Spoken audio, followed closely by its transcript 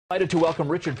Excited to welcome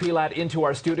Richard Pilat into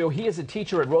our studio. He is a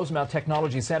teacher at Rosemount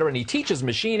Technology Centre, and he teaches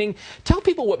machining. Tell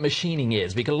people what machining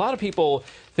is, because a lot of people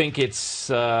think it's,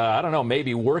 I don't know,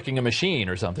 maybe working a machine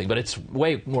or something, but it's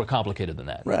way more complicated than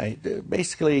that. Right.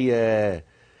 Basically,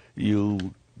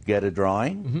 you get a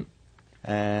drawing,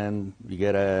 and you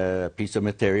get a piece of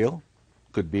material.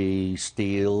 Could be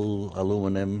steel,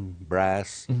 aluminum,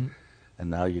 brass, and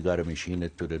now you got to machine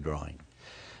it to the drawing.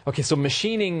 Okay, so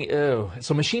machining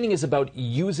is about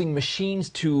using machines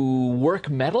to work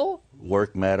metal?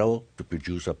 Work metal to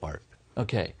produce a part.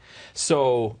 Okay.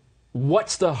 So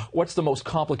what's the most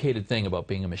complicated thing about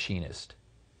being a machinist?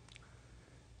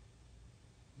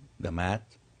 The math.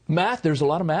 Math? There's a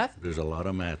lot of math? There's a lot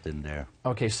of math in there.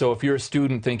 Okay, so if you're a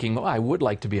student thinking, oh, I would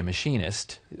like to be a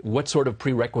machinist, what sort of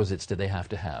prerequisites do they have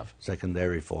to have?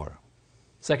 Secondary 4.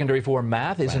 Secondary 4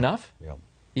 math is enough? Yeah.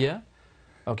 Yeah?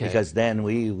 Okay. Because then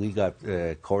we got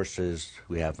courses.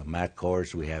 We have a math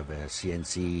course. We have a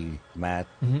CNC math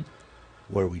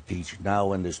where we teach. Now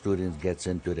when the student gets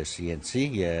into the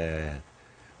CNC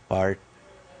part,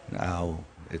 now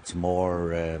it's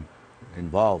more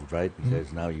involved, right?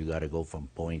 Because now you got to go from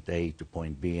point A to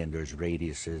point B, and there's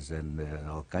radiuses and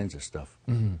all kinds of stuff.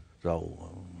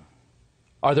 So,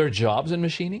 are there jobs in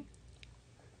machining?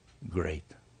 Great.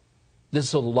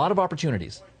 There's a lot of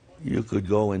opportunities. You could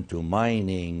go into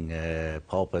mining,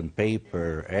 pulp and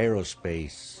paper,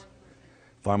 aerospace,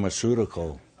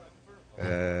 pharmaceutical,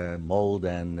 mold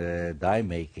and die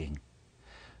making.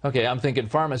 Okay, I'm thinking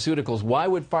pharmaceuticals. Why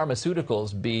would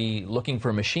pharmaceuticals be looking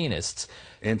for machinists?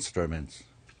 Instruments.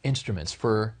 Instruments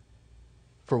for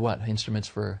what? Instruments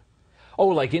for, oh,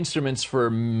 like instruments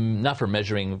for, not for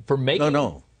measuring, for making?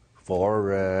 No,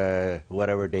 for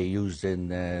whatever they use in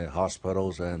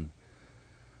hospitals and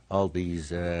all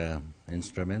these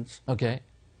instruments. Okay.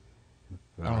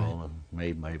 They're all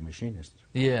made by machinists.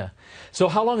 Yeah. So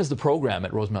how long is the program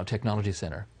at Rosemount Technology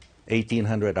Centre?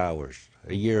 1,800 hours,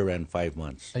 a year and 5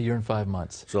 months. A year and 5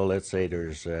 months. So let's say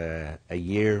there's a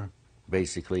year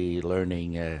basically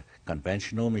learning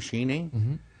conventional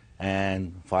machining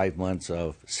and 5 months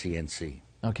of CNC.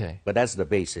 Okay. But that's the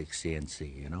basic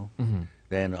CNC, you know.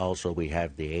 Then also we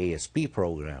have the A.S.P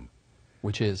program.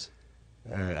 Which is?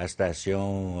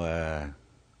 Attestations,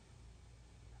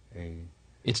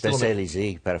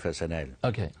 spécialisations, professionnelles.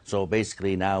 Okay. So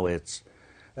basically now it's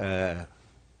a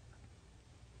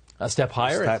step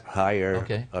higher? Step higher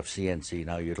okay. of CNC.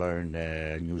 Now you learn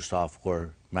new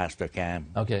software, Mastercam.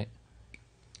 Okay.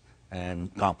 And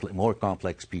more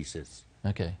complex pieces.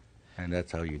 Okay. And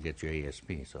that's how you get your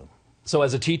A.S.P. So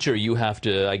as a teacher, you have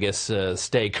to, I guess,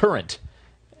 stay current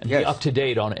and be up to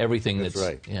date on everything that's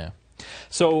right. Yeah.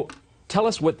 So tell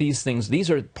us what these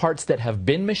are parts that have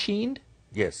been machined?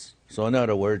 Yes. So in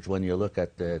other words, when you look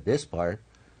at this part,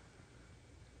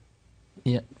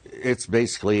 it's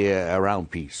basically a round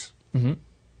piece. And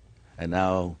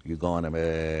now you go on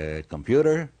a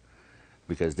computer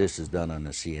because this is done on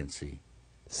a CNC.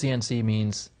 CNC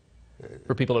means,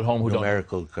 for people at home who don't know?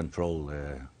 Numerical control.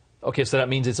 Okay, so that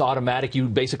means it's automatic. You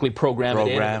basically program it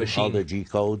into the machine. All the G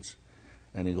codes,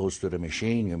 and it goes to the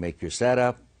machine. You make your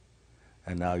setup.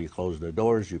 And now you close the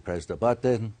doors, you press the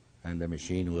button, and the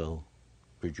machine will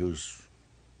produce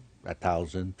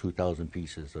 1,000, 2,000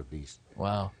 pieces of these.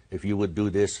 Wow. If you would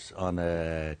do this on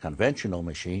a conventional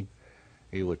machine,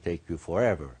 it would take you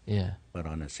forever. Yeah. But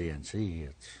on a CNC,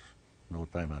 it's no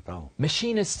time at all.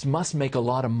 Machinists must make a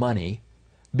lot of money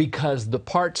because the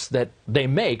parts that they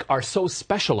make are so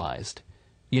specialized,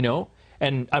 you know?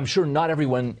 And I'm sure not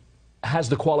everyone has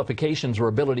the qualifications or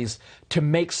abilities to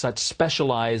make such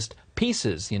specialized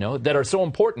pieces, you know, that are so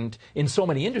important in so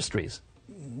many industries.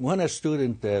 When a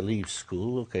student leaves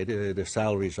school, okay, the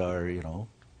salaries are, you know,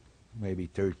 maybe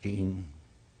 13,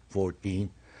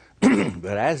 14.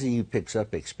 But as he picks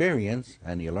up experience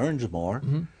and he learns more,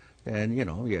 then, you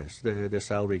know, yes, the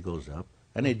salary goes up.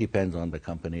 And it depends on the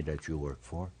company that you work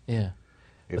for. Yeah.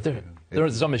 But there are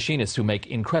some machinists who make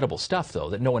incredible stuff, though,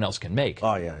 that no one else can make.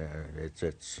 Oh, yeah.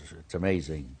 It's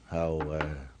amazing how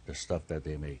the stuff that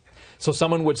they make. So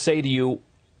someone would say to you,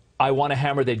 I want a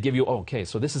hammer, they'd give you, okay,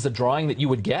 so this is a drawing that you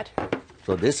would get?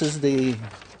 So this is the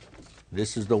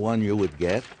one you would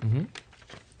get,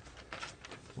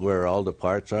 where all the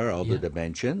parts are, all the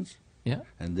dimensions. Yeah.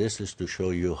 And this is to show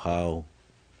you how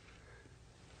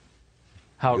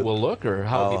it will look, or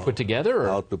how it'll be put together? Or?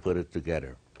 How to put it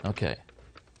together. Okay.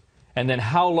 And then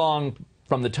how long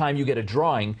from the time you get a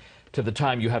drawing to the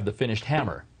time you have the finished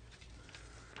hammer?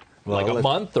 Well, like a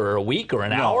month or a week or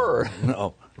an hour? Or?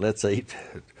 No, let's say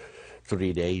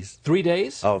 3 days. 3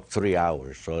 days? Oh, 3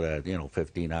 hours, so that,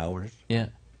 15 hours. Yeah.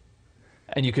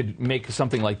 And you could make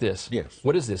something like this? Yes.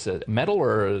 What is this, metal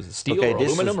or steel or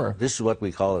aluminum? This is what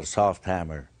we call a soft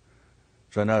hammer.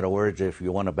 So in other words, if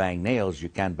you want to bang nails, you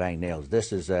can't bang nails.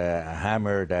 This is a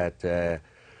hammer that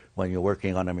when you're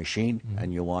working on a machine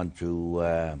and you want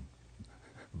to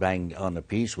bang on a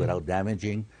piece without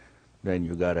damaging, then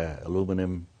you got a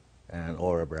aluminum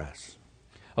or a brass.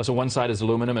 Oh, so one side is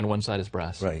aluminum and one side is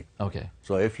brass? Right. Okay.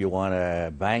 So if you want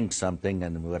to bang something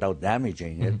and without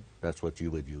damaging it, that's what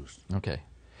you would use. Okay.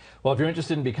 Well, if you're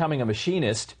interested in becoming a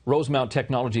machinist, Rosemount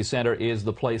Technology Centre is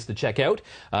the place to check out.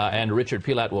 And Richard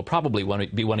Pilat will probably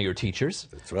be one of your teachers.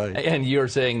 That's right. And you're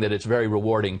saying that it's very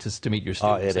rewarding to meet your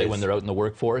students when they're out in the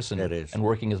workforce and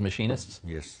working as machinists?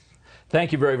 Yes.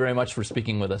 Thank you very, very much for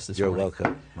speaking with us this morning. You're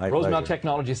welcome. My Rosemount pleasure.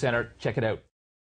 Technology Centre, check it out.